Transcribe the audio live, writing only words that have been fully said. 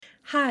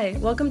Hi,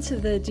 welcome to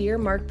the Dear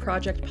Mark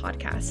Project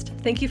podcast.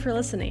 Thank you for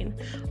listening.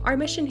 Our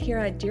mission here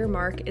at Dear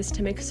Mark is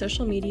to make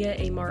social media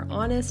a more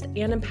honest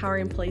and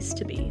empowering place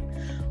to be.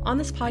 On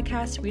this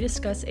podcast, we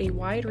discuss a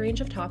wide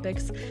range of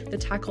topics that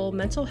tackle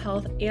mental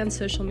health and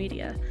social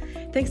media.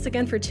 Thanks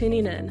again for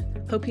tuning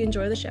in. Hope you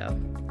enjoy the show.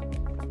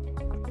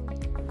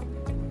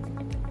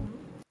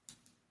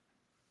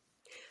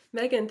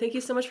 Megan, thank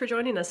you so much for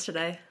joining us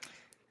today.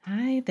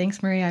 Hi,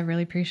 thanks, Marie. I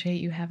really appreciate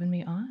you having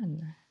me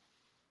on.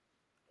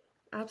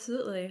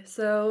 Absolutely.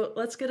 So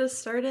let's get us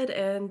started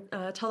and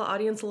tell the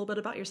audience a little bit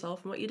about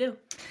yourself and what you do.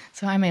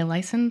 So I'm a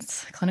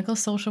licensed clinical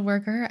social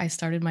worker. I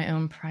started my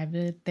own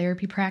private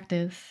therapy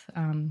practice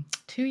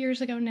 2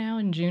 years ago now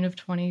in June of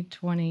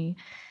 2020.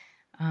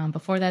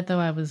 Before that, though,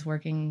 I was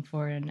working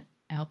for an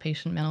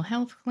outpatient mental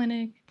health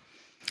clinic,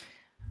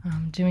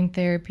 doing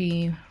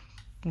therapy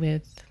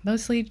with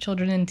mostly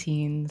children and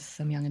teens,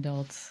 some young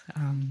adults.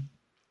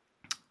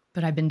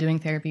 But I've been doing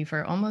therapy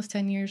for almost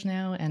 10 years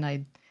now, and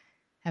I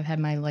have had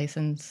my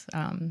license,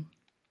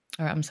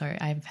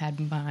 I've had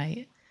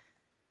my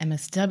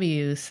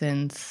MSW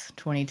since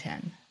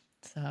 2010.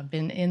 So I've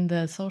been in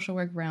the social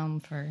work realm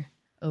for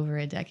over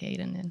a decade.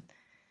 And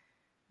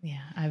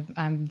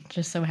I'm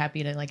just so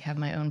happy to have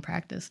my own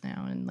practice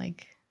now and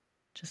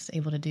just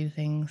able to do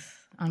things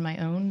on my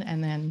own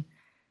and then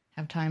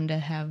have time to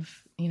have,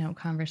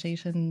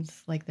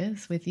 conversations like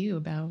this with you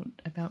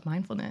about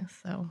mindfulness.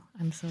 So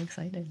I'm so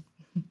excited.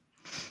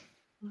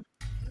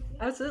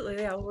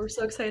 Absolutely. Yeah, we're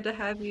so excited to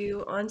have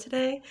you on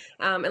today.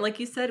 And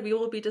like you said, we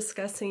will be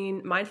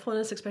discussing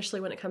mindfulness, especially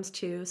when it comes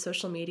to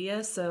social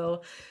media.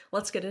 So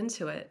let's get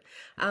into it.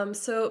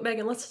 So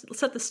Megan, let's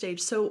set the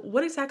stage. So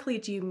what exactly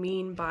do you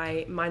mean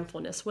by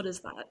mindfulness? What is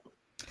that?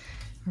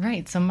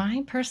 Right. So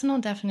my personal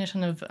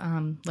definition of,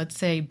 let's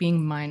say,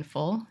 being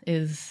mindful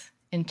is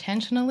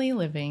intentionally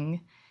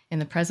living in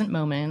the present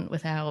moment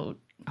without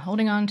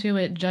holding on to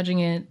it, judging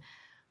it,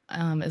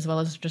 as well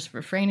as just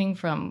refraining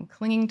from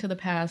clinging to the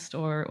past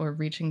or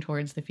reaching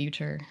towards the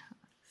future,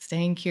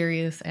 staying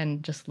curious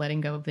and just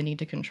letting go of the need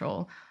to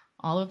control.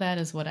 All of that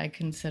is what I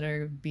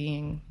consider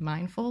being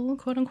mindful,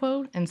 quote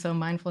unquote. And so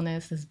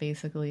mindfulness is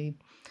basically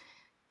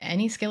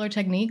any skill or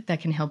technique that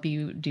can help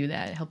you do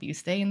that, help you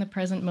stay in the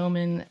present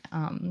moment,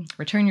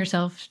 return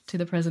yourself to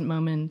the present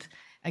moment,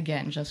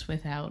 again, just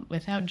without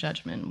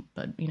judgment,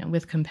 but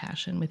with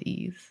compassion, with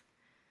ease.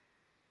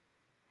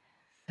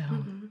 So.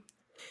 Mm-hmm.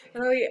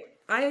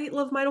 I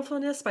love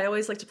mindfulness, but I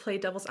always like to play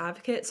devil's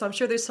advocate. So I'm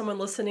sure there's someone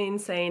listening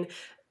saying,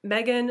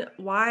 Megan,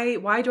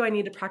 why do I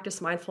need to practice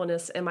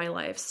mindfulness in my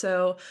life?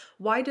 So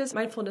why does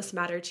mindfulness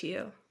matter to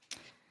you?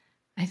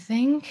 I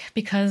think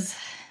because,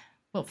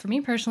 well, for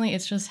me personally,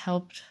 it's just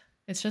helped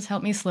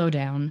me slow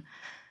down.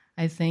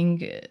 I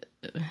think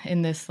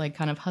in this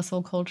kind of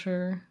hustle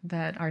culture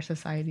that our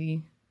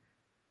society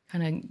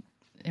kind of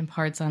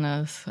imparts on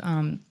us,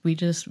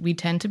 we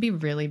tend to be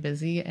really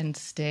busy and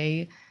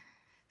stay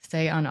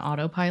on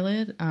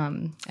autopilot.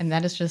 And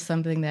that is just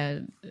something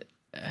that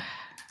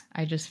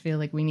I just feel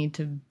like we need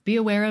to be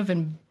aware of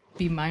and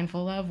be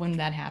mindful of when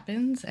that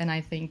happens. And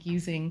I think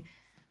using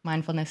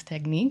mindfulness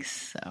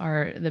techniques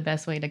are the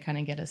best way to kind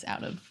of get us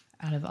out of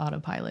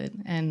autopilot.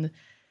 And,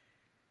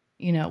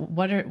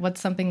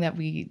 what's something that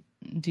we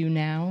do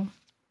now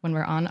when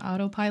we're on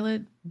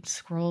autopilot?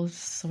 Scroll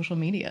social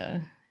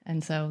media.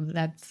 And so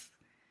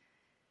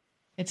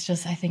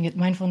I think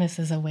mindfulness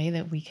is a way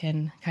that we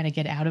can kind of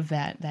get out of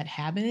that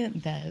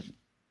habit, that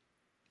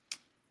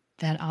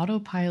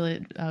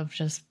autopilot of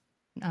just,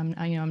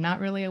 I'm not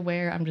really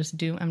aware. I'm just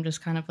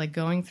kind of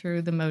going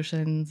through the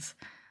motions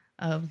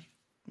of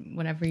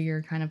whatever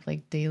your kind of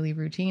daily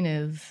routine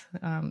is.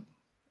 And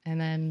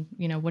then,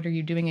 what are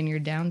you doing in your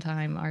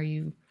downtime? Are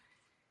you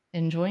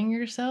enjoying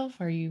yourself?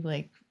 Are you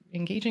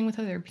engaging with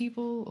other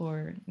people?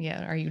 Or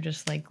are you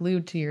just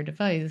glued to your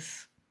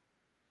device,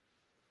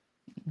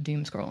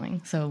 doom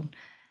scrolling? So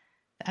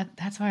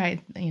that's why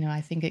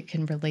I think it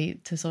can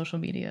relate to social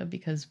media,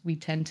 because we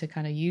tend to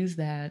kind of use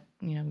that,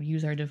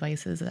 use our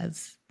devices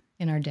as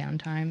in our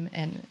downtime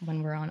and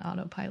when we're on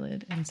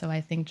autopilot. And so I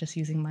think just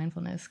using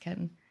mindfulness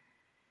can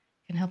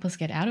help us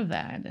get out of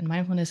that. And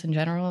mindfulness in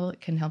general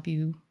can help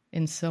you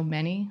in so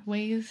many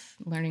ways,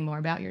 learning more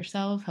about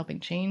yourself,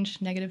 helping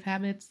change negative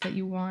habits that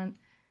you want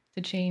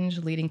to change,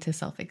 leading to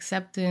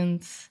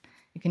self-acceptance.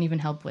 It can even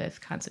help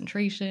with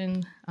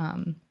concentration,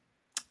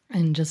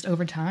 and just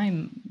over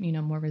time,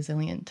 more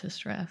resilient to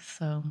stress.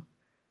 So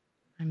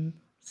I'm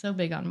so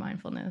big on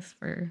mindfulness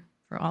for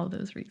all of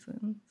those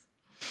reasons.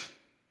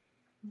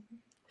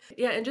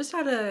 Yeah, and just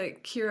out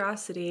of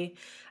curiosity,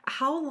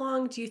 how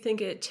long do you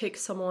think it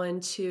takes someone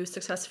to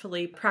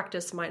successfully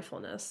practice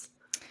mindfulness?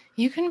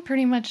 You can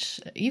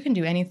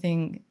do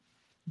anything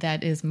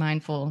that is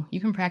mindful. You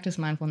can practice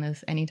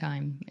mindfulness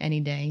anytime, any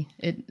day.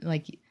 It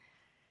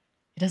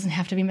doesn't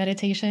have to be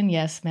meditation.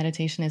 Yes,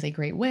 meditation is a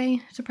great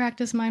way to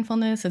practice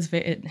mindfulness.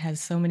 It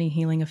has so many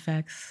healing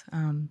effects,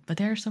 but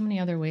there are so many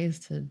other ways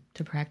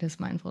to practice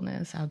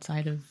mindfulness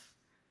outside of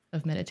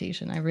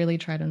meditation. I really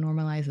try to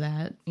normalize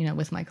that,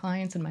 with my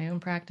clients in my own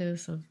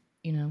practice of,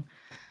 if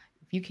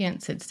you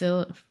can't sit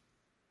still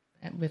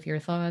with your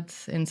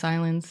thoughts in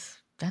silence,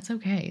 that's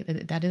okay.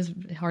 That is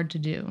hard to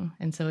do.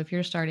 And so if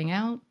you're starting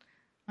out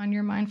on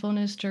your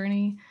mindfulness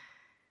journey,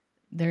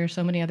 there are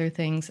so many other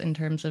things in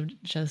terms of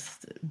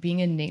just being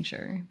in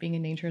nature. Being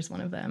in nature is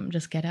one of them.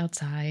 Just get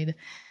outside,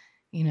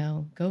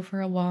 go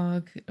for a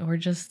walk, or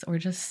just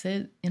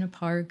sit in a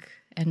park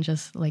and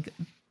just like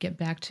get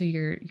back to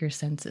your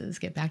senses,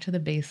 get back to the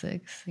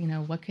basics.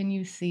 What can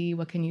you see?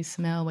 What can you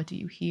smell? What do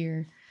you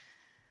hear?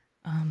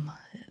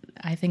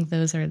 I think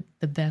those are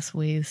the best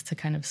ways to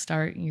kind of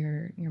start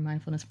your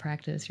mindfulness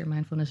practice, your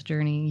mindfulness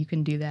journey. You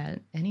can do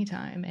that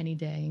anytime, any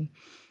day.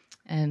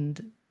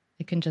 And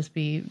it can just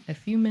be a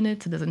few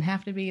minutes. It doesn't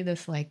have to be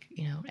this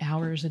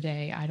hours a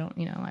day.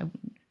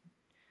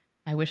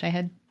 I wish I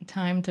had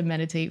time to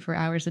meditate for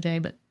hours a day,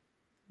 but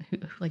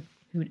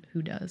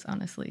who does,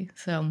 honestly?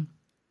 So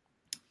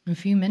a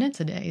few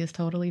minutes a day is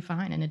totally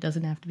fine. And it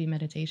doesn't have to be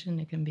meditation.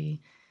 It can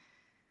be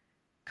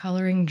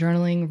coloring,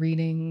 journaling,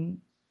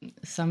 reading.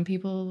 Some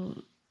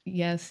people,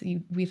 yes,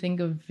 we think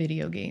of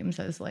video games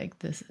as like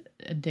this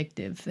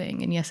addictive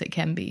thing. And yes, it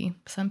can be.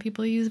 Some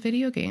people use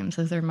video games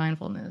as their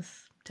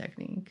mindfulness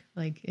technique.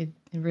 Like it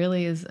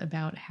really is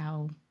about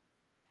how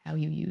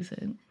you use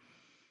it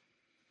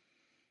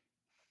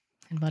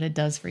and what it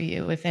does for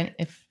you. If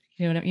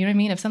you know what I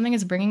mean? If something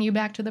is bringing you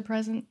back to the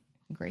present,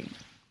 great,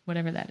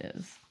 whatever that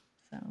is.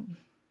 So.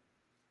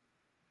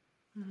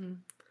 Mm-hmm.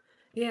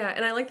 Yeah.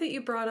 And I like that you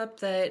brought up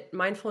that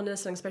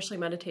mindfulness and especially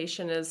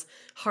meditation is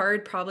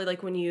hard, probably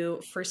like when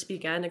you first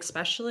begin,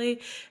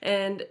 especially.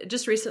 And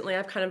just recently,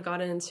 I've kind of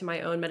gotten into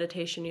my own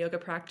meditation yoga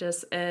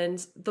practice.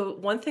 And the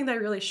one thing that I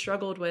really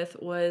struggled with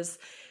was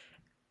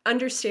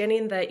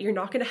understanding that you're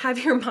not going to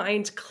have your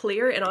mind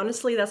clear. And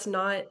honestly, that's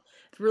not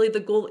really the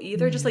goal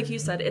either. Just like you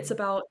said, it's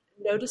about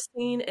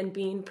noticing and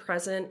being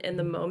present in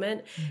the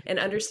moment and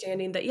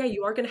understanding that, yeah,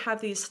 you are going to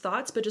have these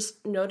thoughts, but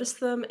just notice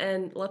them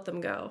and let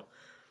them go.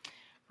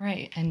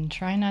 Right. And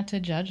try not to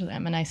judge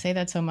them. And I say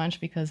that so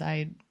much because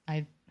I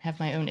have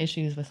my own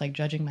issues with like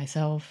judging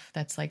myself.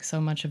 That's like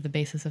so much of the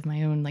basis of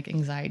my own like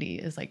anxiety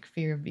is like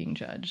fear of being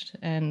judged.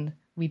 And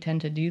we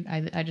tend to do,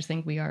 I just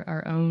think we are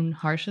our own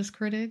harshest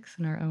critics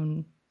and our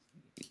own,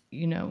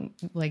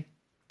 like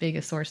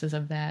biggest sources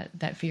of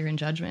that fear and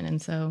judgment.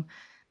 And so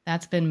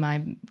that's been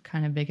my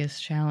kind of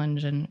biggest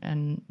challenge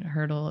and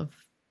hurdle of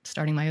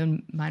starting my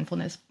own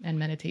mindfulness and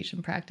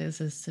meditation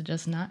practice is to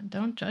just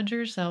don't judge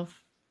yourself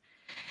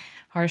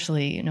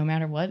harshly, no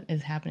matter what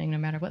is happening, no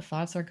matter what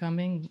thoughts are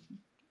coming,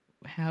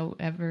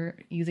 however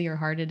easy or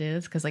hard it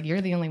is, because like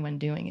you're the only one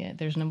doing it.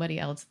 There's nobody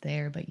else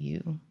there but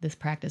you. This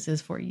practice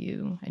is for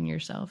you and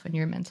yourself and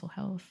your mental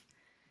health.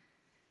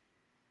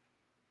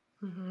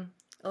 Mm-hmm.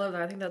 I love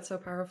that. I think that's so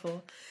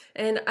powerful.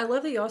 And I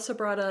love that you also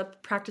brought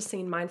up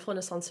practicing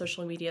mindfulness on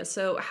social media.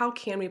 So how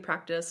can we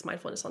practice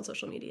mindfulness on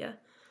social media?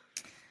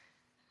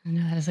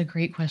 No, that is a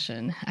great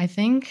question. I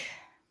think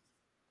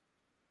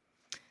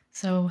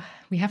so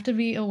we have to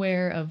be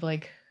aware of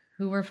like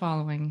who we're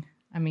following.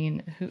 I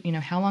mean,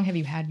 how long have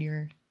you had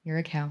your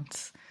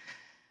accounts?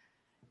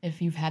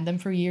 If you've had them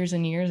for years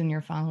and years and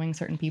you're following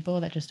certain people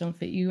that just don't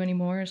fit you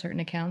anymore, certain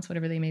accounts,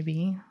 whatever they may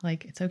be,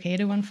 like it's okay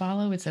to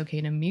unfollow, it's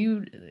okay to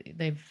mute.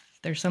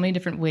 There's so many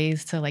different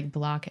ways to like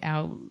block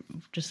out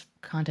just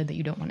content that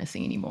you don't want to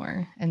see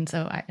anymore. And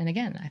so, I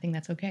think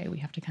that's okay. We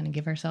have to kind of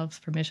give ourselves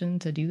permission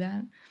to do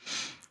that.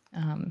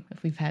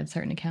 If we've had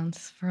certain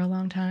accounts for a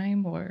long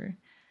time or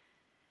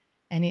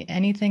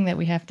anything that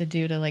we have to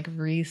do to like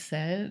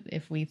reset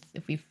if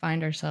we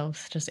find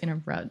ourselves just in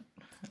a rut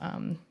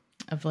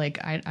of like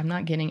I'm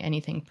not getting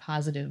anything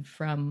positive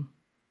from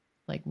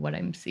like what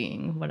I'm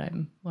seeing, what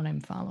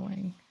I'm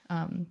following.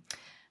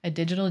 A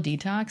digital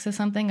detox is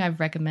something I've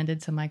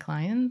recommended to my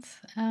clients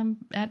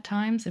at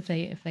times if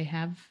they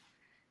have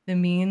the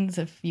means.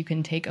 If you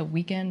can take a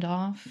weekend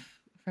off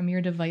from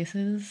your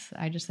devices,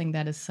 I just think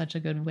that is such a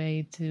good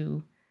way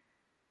to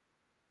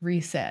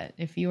reset.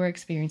 If you are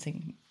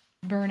experiencing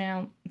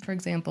burnout, for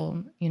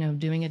example,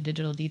 doing a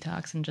digital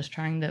detox and just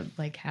trying to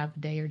like have a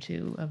day or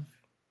two of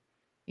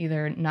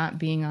either not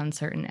being on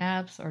certain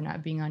apps or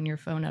not being on your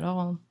phone at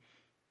all,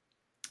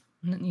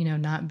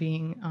 not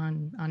being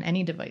on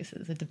any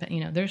devices. It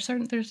depends,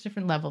 there's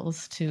different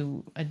levels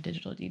to a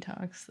digital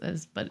detox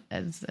but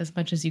as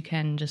much as you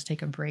can just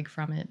take a break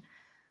from it,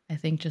 I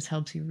think just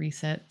helps you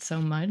reset so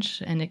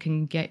much, and it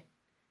can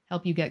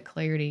help you get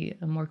clarity,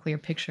 a more clear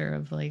picture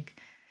of like,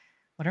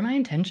 what are my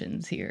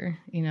intentions here?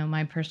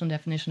 My personal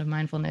definition of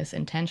mindfulness,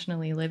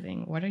 intentionally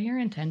living. What are your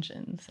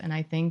intentions? And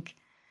I think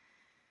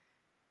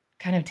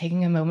kind of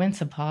taking a moment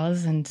to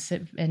pause and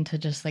sit and to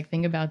just like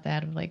think about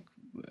that of like,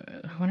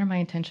 what are my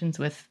intentions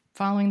with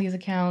following these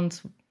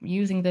accounts,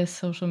 using this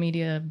social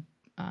media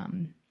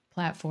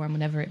platform,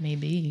 whatever it may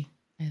be.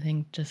 I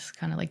think just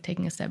kind of like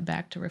taking a step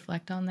back to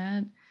reflect on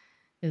that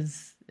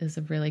is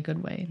a really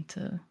good way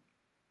to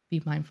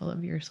be mindful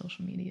of your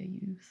social media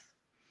use.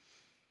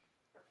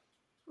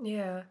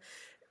 Yeah.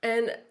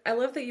 And I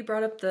love that you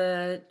brought up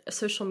the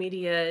social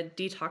media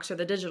detox or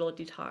the digital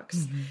detox.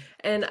 Mm-hmm.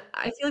 And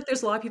I feel like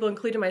there's a lot of people,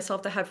 including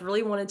myself, that have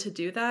really wanted to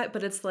do that.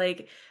 But it's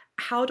like,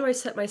 how do I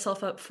set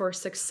myself up for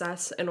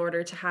success in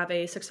order to have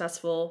a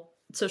successful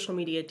social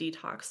media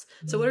detox?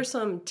 So what are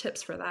some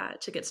tips for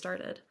that to get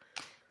started?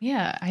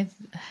 Yeah,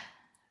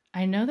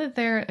 I know that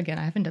again,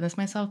 I haven't done this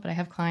myself, but I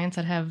have clients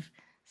that have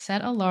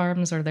set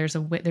alarms, or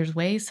there's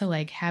ways to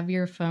like have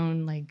your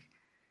phone like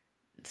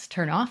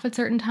turn off at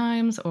certain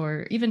times,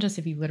 or even just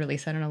if you literally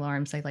set an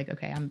alarm, say like,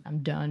 okay,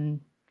 I'm done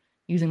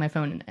using my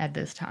phone at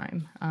this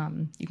time.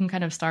 You can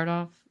kind of start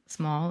off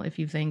small. If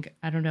you think,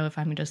 I don't know if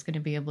I'm just going to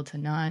be able to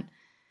not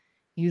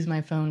use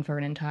my phone for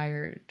an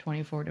entire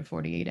 24 to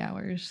 48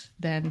 hours,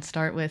 then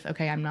start with,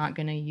 okay, I'm not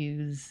going to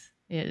use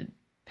it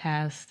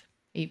past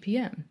 8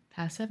 p.m.,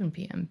 past 7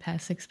 p.m.,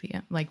 past 6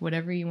 p.m., like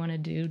whatever you want to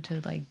do to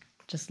like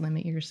just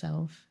limit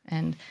yourself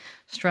and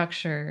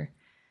structure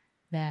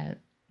that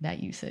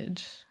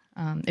usage.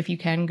 If you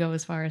can go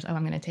as far as, oh,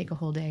 I'm going to take a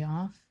whole day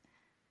off,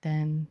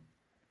 then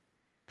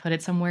put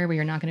it somewhere where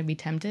you're not going to be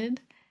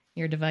tempted,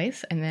 your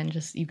device, and then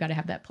just, you've got to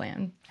have that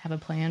plan. Have a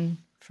plan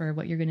for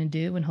what you're going to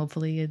do, and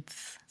hopefully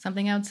it's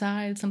something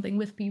outside, something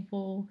with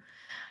people,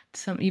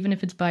 even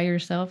if it's by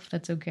yourself,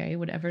 that's okay,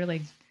 whatever.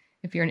 Like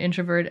if you're an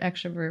introvert,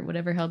 extrovert,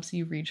 whatever helps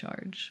you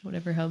recharge,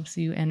 whatever helps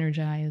you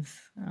energize,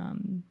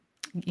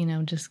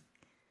 just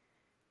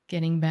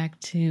getting back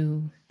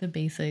to the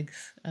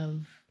basics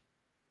of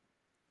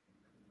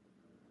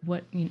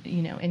what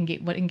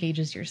what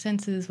engages your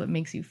senses, what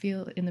makes you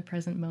feel in the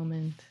present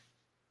moment,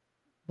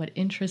 what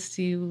interests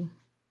you.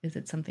 Is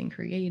it something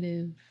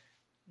creative?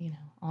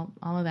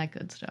 All of that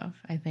good stuff.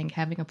 I think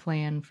having a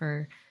plan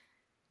for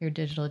your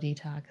digital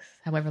detox,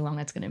 however long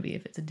that's going to be,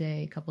 if it's a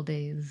day, a couple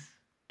days,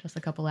 just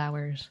a couple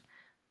hours,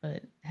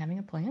 but having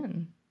a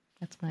plan,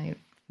 that's my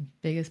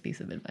biggest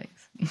piece of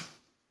advice.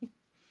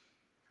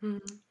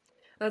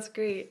 That's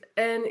great.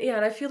 And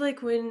I feel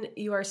like when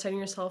you are setting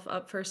yourself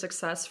up for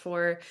success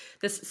for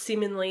this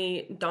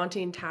seemingly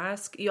daunting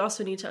task, you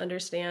also need to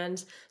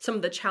understand some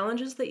of the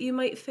challenges that you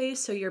might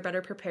face so you're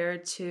better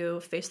prepared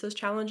to face those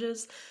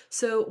challenges.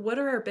 So what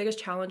are our biggest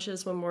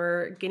challenges when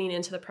we're getting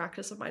into the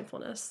practice of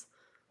mindfulness?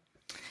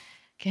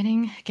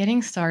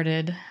 Getting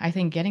started. I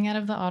think getting out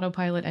of the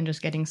autopilot and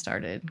just getting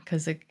started,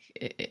 because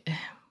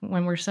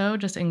when we're so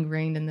just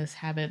ingrained in this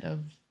habit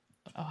of,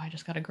 oh, I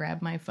just got to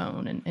grab my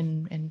phone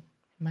and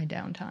my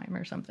downtime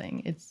or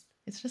something, it's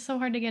just so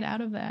hard to get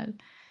out of that.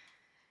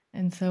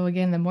 And so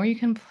again, the more you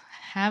can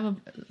have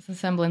a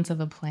semblance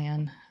of a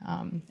plan,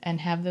 and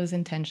have those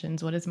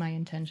intentions. What is my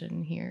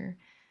intention here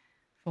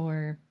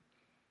for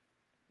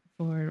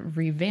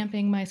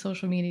revamping my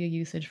social media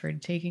usage, for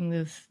taking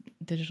this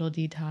digital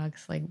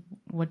detox? Like,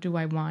 what do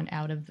I want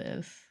out of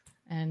this?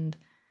 And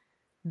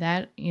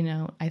that,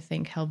 I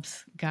think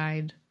helps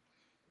guide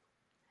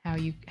how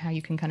you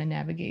can kind of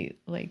navigate,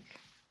 like,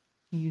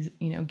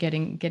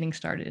 getting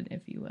started,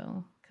 if you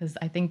will. Because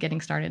I think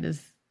getting started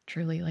is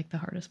truly like the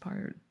hardest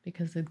part,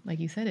 because like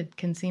you said, it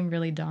can seem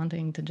really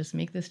daunting to just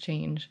make this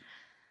change.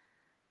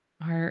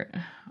 Our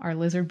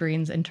lizard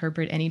brains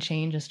interpret any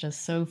change as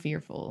just so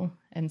fearful.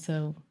 And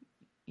so,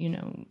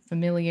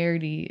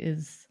 familiarity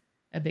is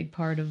a big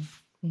part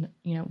of,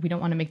 we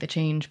don't want to make the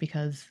change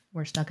because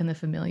we're stuck in the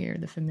familiar.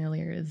 The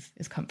familiar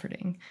is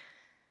comforting.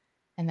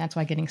 And that's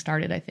why getting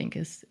started, I think,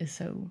 is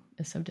so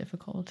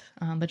difficult.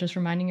 But just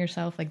reminding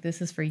yourself, like,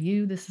 this is for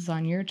you. This is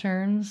on your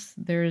terms.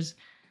 There is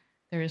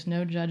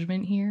no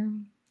judgment here.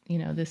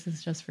 This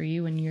is just for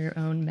you and your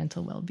own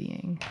mental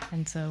well-being.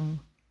 And so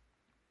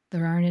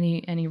there aren't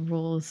any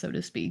rules, so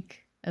to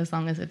speak, as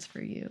long as it's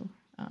for you.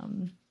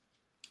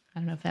 I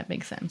don't know if that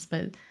makes sense,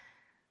 but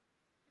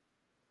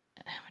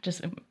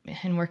just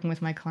in working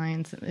with my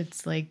clients,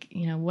 it's like,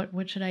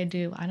 what should I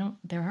do?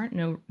 There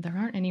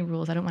aren't any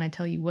rules. I don't want to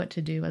tell you what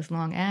to do, as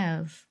long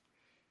as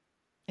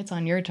it's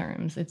on your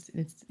terms.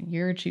 It's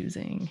your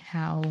choosing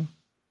how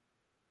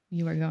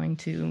you are going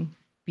to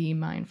be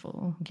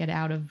mindful, get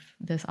out of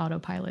this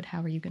autopilot.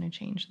 How are you going to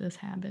change this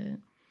habit?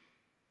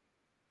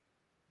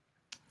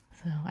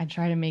 So I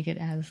try to make it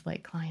as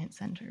like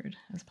client-centered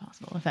as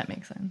possible, if that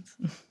makes sense.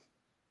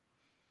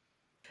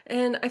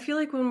 And I feel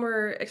like when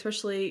we're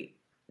especially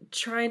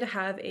trying to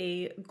have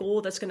a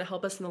goal that's going to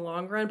help us in the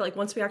long run, but like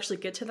once we actually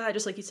get to that,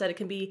 just like you said, it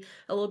can be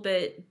a little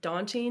bit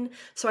daunting.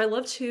 So I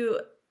love to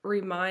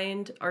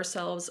remind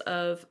ourselves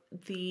of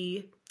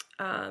the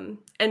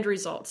end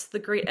results, the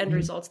great end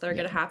results that are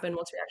going to happen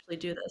once we actually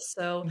do this.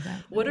 So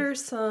what are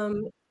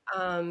some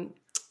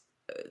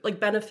like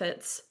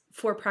benefits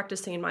for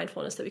practicing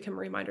mindfulness that we can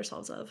remind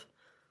ourselves of?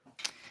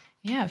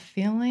 Yeah,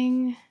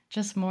 feeling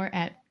just more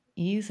at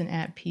ease and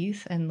at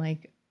peace, and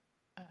like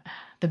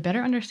the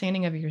better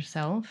understanding of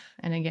yourself.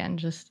 And again,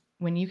 just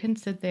when you can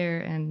sit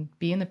there and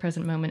be in the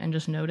present moment and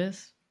just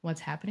notice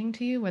what's happening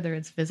to you, whether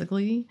it's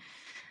physically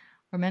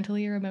or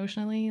mentally or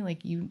emotionally,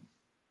 like you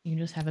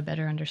just have a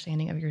better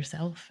understanding of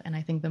yourself. And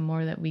I think the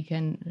more that we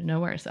can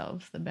know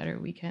ourselves, the better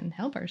we can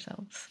help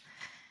ourselves.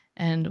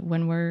 And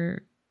when we're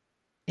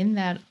in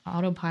that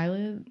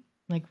autopilot,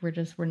 like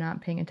we're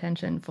not paying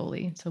attention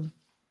fully to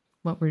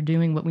what we're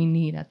doing, what we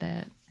need at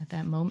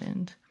that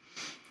moment.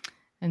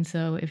 And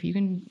so if you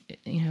can,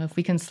 if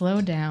we can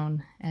slow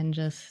down and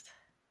just,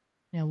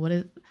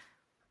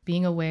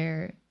 being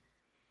aware,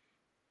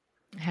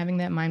 having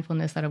that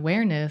mindfulness, that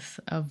awareness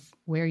of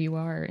where you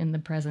are in the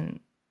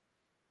present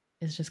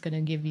is just going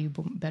to give you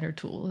better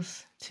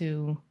tools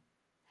to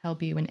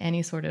help you in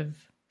any sort of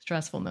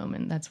stressful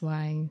moment. That's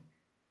why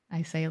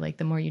I say, like,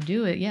 the more you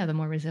do it, the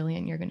more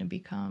resilient you're going to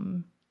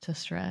become to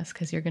stress,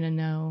 because you're going to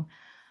know,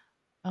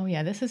 oh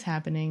yeah, this is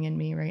happening in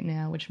me right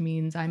now, which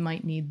means I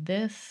might need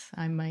this.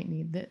 I might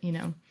need that.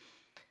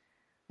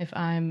 If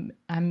I'm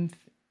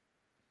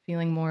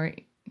feeling more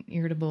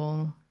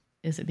irritable,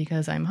 is it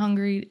because I'm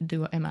hungry?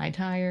 Am I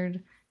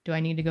tired? Do I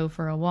need to go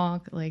for a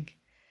walk? Like,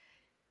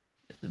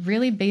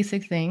 really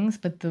basic things,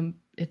 but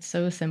it's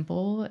so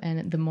simple,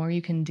 and the more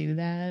you can do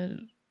that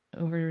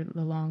over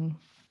the long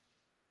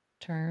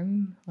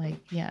term, like,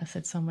 yes,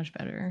 it's so much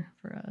better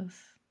for us.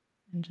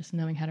 And just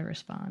knowing how to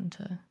respond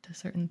to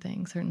certain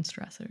things, certain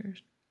stressors.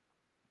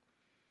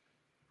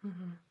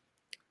 Mm-hmm.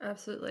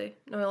 Absolutely.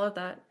 No, I love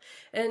that.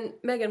 And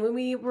Megan, when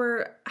we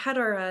had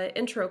our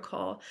intro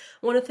call,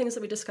 one of the things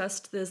that we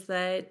discussed is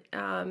that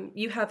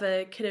you have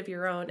a kid of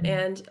your own.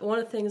 And one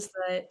of the things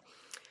that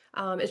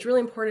is really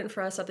important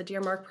for us at the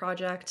Dear Mark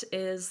Project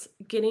is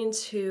getting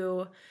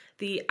to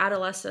the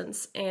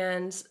adolescents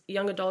and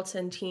young adults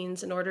and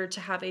teens in order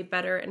to have a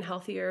better and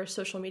healthier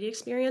social media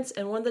experience.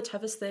 And one of the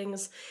toughest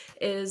things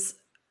is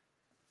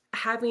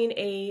having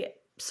a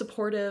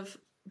supportive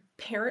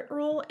parent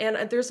role.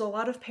 And there's a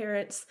lot of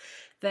parents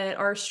that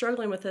are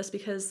struggling with this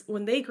because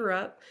when they grew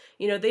up,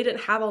 they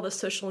didn't have all the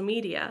social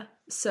media.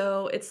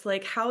 So it's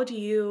like, how do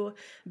you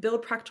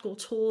build practical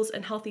tools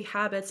and healthy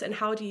habits, and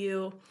how do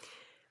you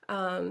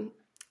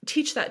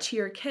teach that to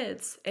your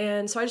kids?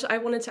 And so I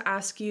wanted to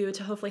ask you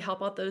to hopefully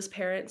help out those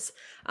parents.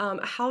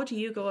 How do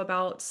you go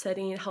about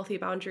setting healthy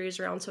boundaries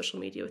around social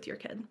media with your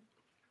kid?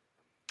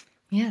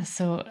 Yeah,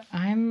 so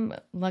I'm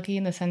lucky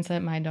in the sense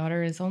that my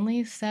daughter is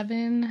only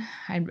 7.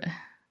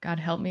 God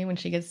help me when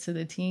she gets to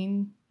the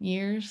teen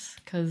years,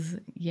 because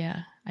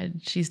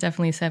she's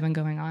definitely 7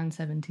 going on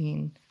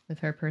 17 with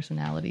her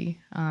personality.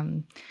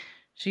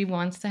 She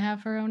wants to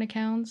have her own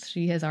accounts.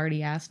 She has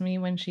already asked me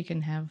when she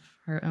can have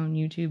her own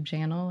YouTube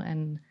channel,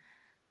 and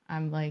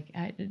I'm like,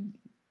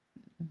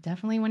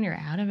 definitely when you're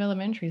out of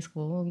elementary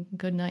school,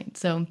 good night.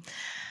 So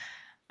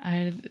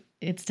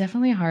it's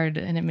definitely hard,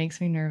 and it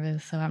makes me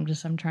nervous. So I'm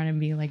trying to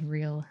be like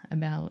real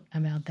about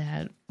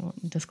that,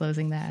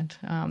 disclosing that.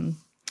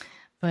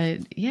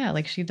 But yeah,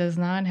 like, she does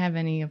not have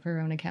any of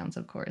her own accounts,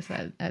 of course,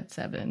 at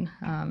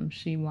 7.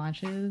 She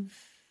watches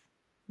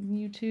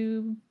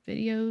YouTube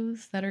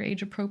videos that are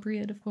age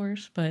appropriate, of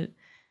course, but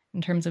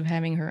in terms of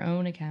having her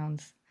own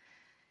accounts,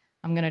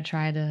 I'm going to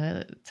try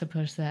to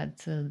push that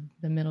to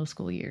the middle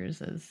school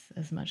years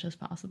as much as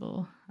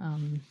possible,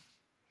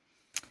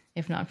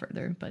 if not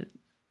further. But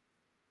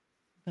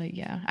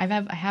yeah, I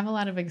have a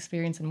lot of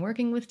experience in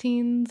working with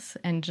teens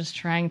and just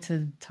trying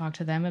to talk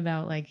to them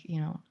about, like,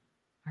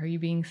 are you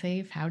being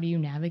safe? How do you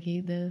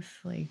navigate this?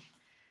 Like,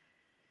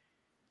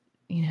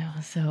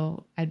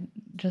 so I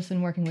just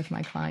in working with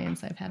my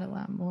clients, I've had a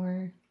lot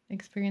more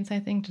experience, I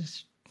think,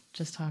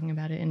 just talking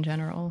about it in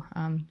general.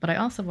 But I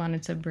also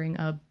wanted to bring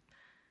up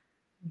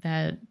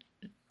that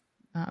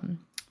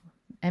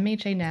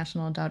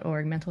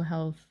MHAnational.org, Mental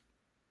Health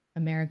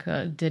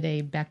America, did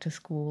a back to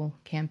school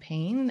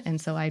campaign.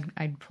 And so I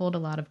pulled a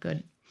lot of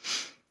good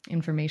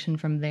information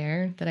from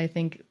there that I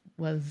think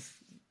was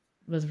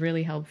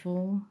really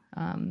helpful,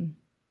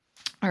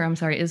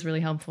 is really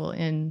helpful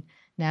in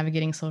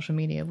navigating social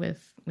media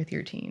with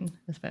your teen,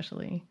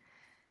 especially.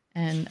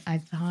 And I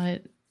thought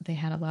they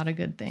had a lot of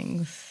good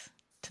things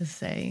to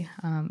say.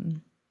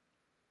 And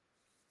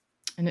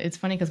it's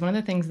funny because one of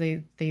the things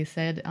they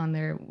said on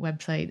their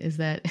website is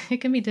that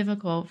it can be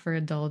difficult for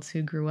adults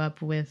who grew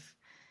up with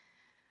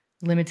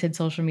limited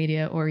social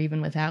media or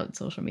even without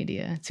social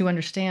media to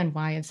understand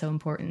why it's so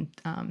important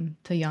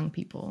to young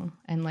people.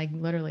 And like,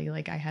 literally,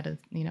 like, I had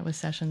a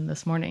session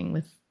this morning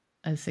with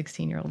a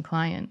 16-year-old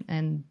client,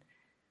 and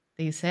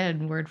they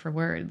said word for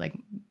word, like,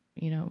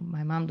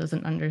 my mom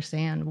doesn't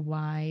understand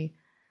why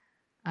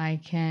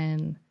I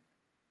can,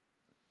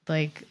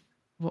 like,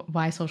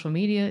 why social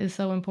media is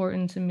so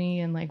important to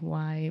me, and like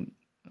why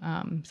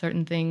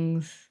certain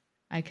things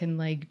I can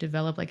like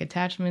develop like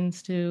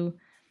attachments to,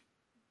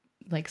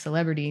 like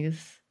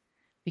celebrities,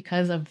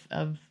 because of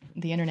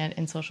the internet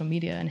and social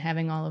media and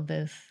having all of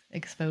this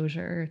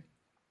exposure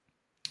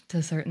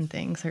to certain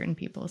things, certain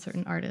people,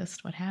 certain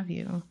artists, what have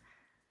you.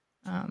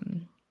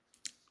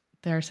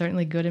 There are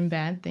certainly good and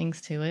bad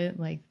things to it.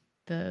 Like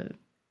the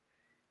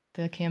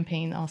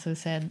campaign also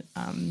said,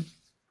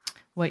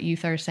 what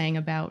youth are saying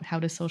about how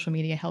does social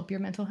media help your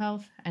mental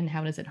health and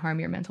how does it harm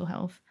your mental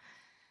health.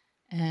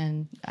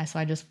 And I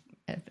just,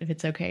 if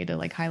it's okay to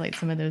like highlight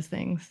some of those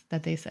things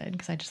that they said,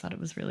 because I just thought it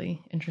was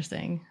really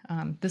interesting.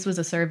 This was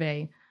a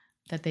survey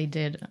that they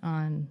did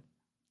on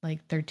like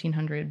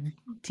 1,300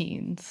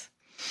 teens.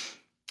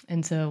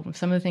 And so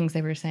some of the things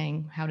they were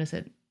saying, how does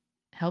it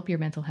help your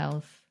mental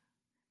health?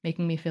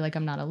 Making me feel like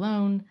I'm not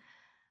alone.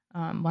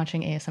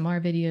 Watching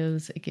ASMR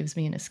videos, it gives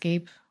me an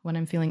escape when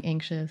I'm feeling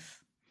anxious.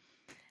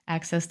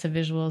 access to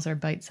visuals or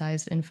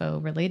bite-sized info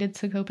related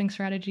to coping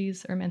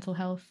strategies or mental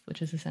health,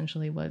 which is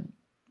essentially what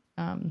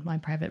my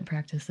private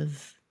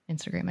practice's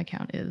Instagram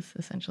account is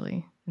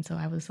essentially. And so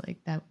I was like,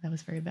 that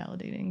was very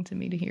validating to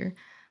me to hear.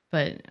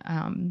 But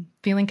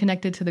feeling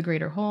connected to the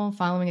greater whole,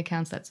 following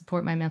accounts that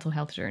support my mental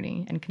health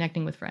journey, and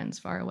connecting with friends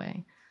far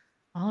away.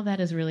 All of that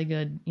is really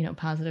good,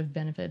 positive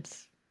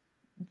benefits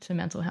to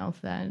mental health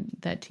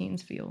that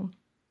teens feel.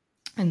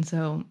 And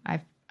so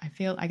I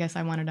guess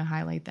I wanted to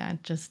highlight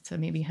that just to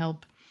maybe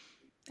help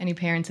any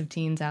parents of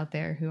teens out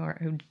there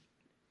who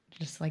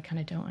just like kind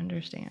of don't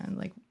understand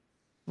like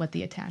what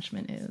the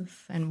attachment is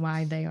and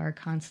why they are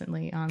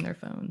constantly on their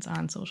phones,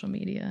 on social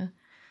media.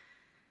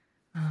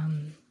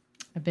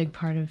 A big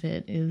part of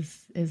it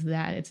is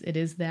that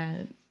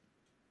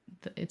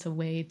it's a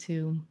way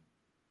to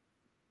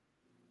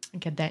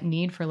get that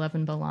need for love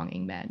and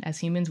belonging met. As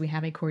humans, we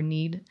have a core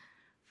need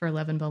for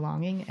love and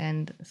belonging,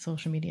 and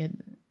social media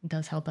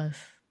does help us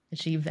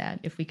achieve that.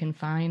 If we can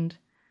find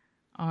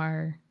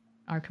our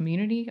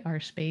community, our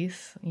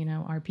space,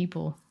 our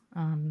people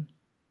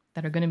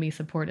that are going to be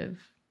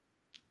supportive,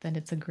 then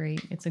it's a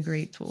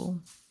great tool.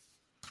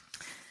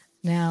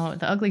 Now,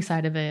 the ugly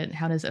side of it,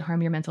 how does it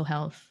harm your mental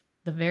health?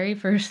 The very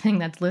first thing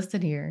that's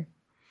listed here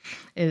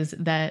is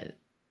that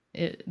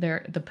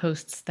they're the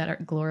posts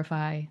that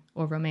glorify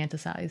or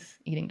romanticize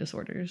eating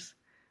disorders.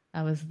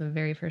 That was the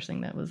very first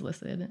thing that was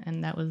listed,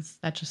 and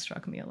that just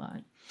struck me a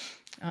lot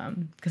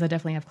because I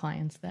definitely have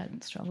clients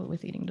that struggle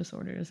with eating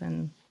disorders,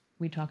 and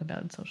we talk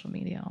about social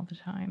media all the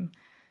time.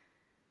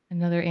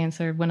 Another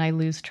answer: when I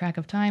lose track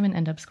of time and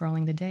end up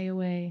scrolling the day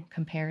away.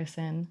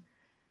 Comparison,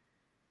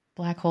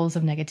 black holes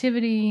of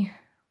negativity,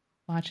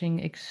 watching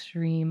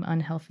extreme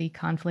unhealthy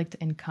conflict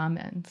in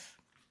comments.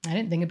 I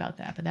didn't think about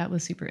that, but that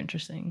was super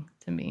interesting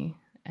to me.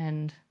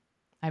 And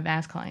I've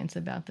asked clients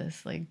about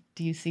this. Like,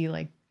 do you see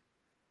like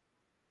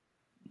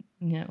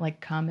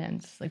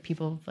comments, like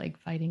people like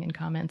fighting in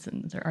comments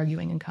and they're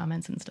arguing in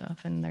comments and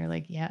stuff? And they're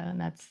like, yeah, and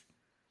that's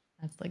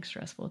like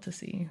stressful to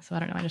see. So I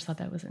don't know. I just thought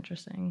that was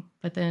interesting.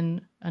 But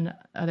then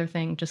another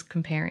thing, just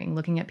comparing,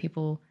 looking at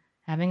people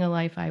having a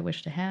life I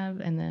wish to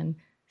have, and then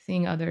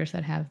seeing others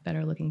that have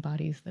better looking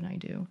bodies than I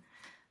do.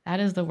 That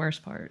is the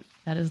worst part.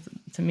 That is,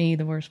 to me,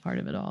 the worst part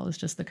of it all, is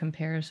just the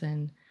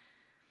comparison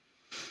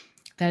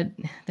that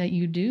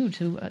you do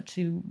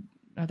to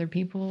other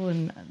people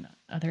and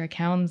other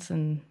accounts,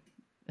 and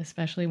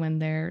especially when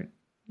they're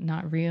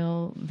not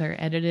real, they're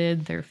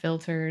edited, they're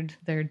filtered,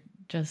 they're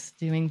just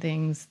doing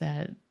things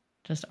that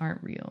just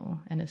aren't real,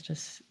 and it's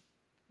just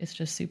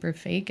super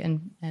fake.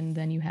 And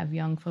then you have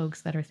young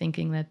folks that are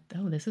thinking that,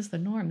 oh, this is the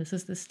norm, this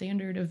is the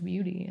standard of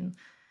beauty, and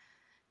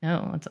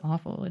no, it's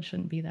awful. It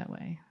shouldn't be that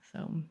way.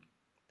 So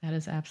that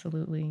is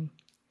absolutely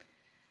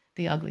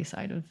the ugly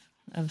side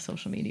of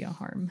social media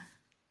harm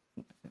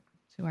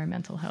to our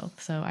mental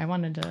health. So I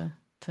wanted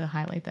to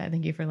highlight that.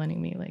 Thank you for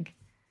letting me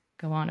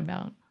go on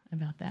about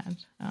that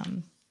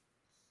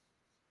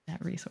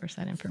that resource,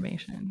 that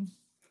information.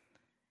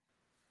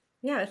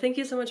 Yeah, thank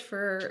you so much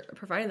for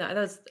providing that.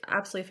 That's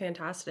absolutely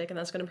fantastic. And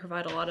that's going to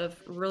provide a lot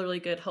of really, really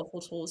good,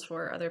 helpful tools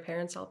for other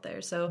parents out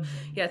there. So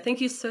yeah,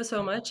 thank you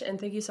so much. And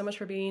thank you so much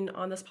for being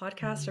on this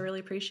podcast. I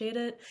really appreciate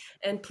it.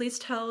 And please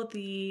tell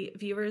the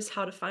viewers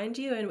how to find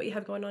you and what you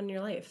have going on in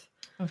your life.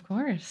 Of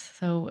course.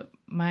 So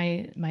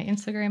my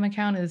Instagram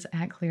account is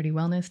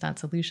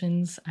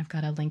 @claritywellness.solutions. I've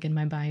got a link in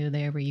my bio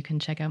there where you can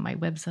check out my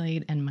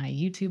website and my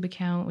YouTube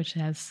account, which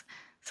has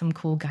some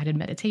cool guided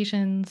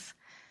meditations.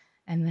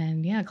 And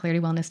then,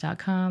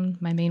 claritywellness.com,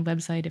 my main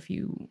website, if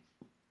you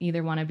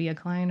either want to be a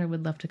client or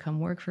would love to come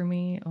work for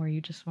me, or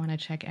you just want to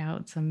check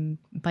out some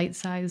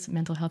bite-sized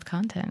mental health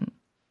content.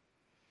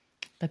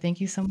 But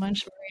thank you so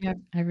much, Maria.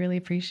 I really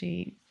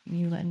appreciate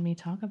you letting me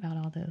talk about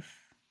all this.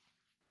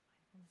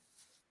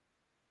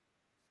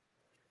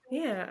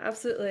 Yeah,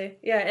 absolutely.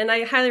 Yeah, and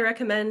I highly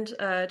recommend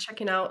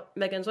checking out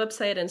Megan's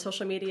website and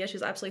social media.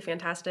 She's absolutely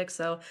fantastic.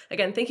 So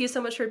again, thank you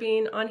so much for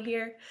being on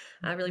here.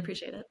 I really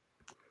appreciate it.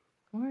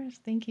 Of course.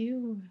 Thank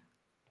you.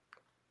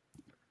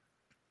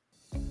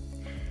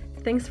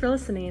 Thanks for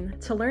listening.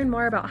 To learn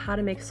more about how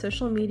to make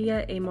social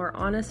media a more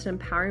honest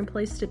and empowering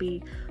place to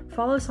be,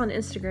 follow us on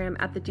Instagram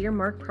 @the Dear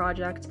Mark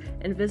Project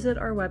and visit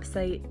our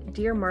website,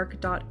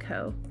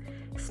 dearmark.co.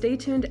 Stay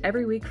tuned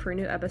every week for a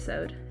new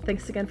episode.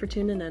 Thanks again for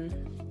tuning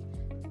in.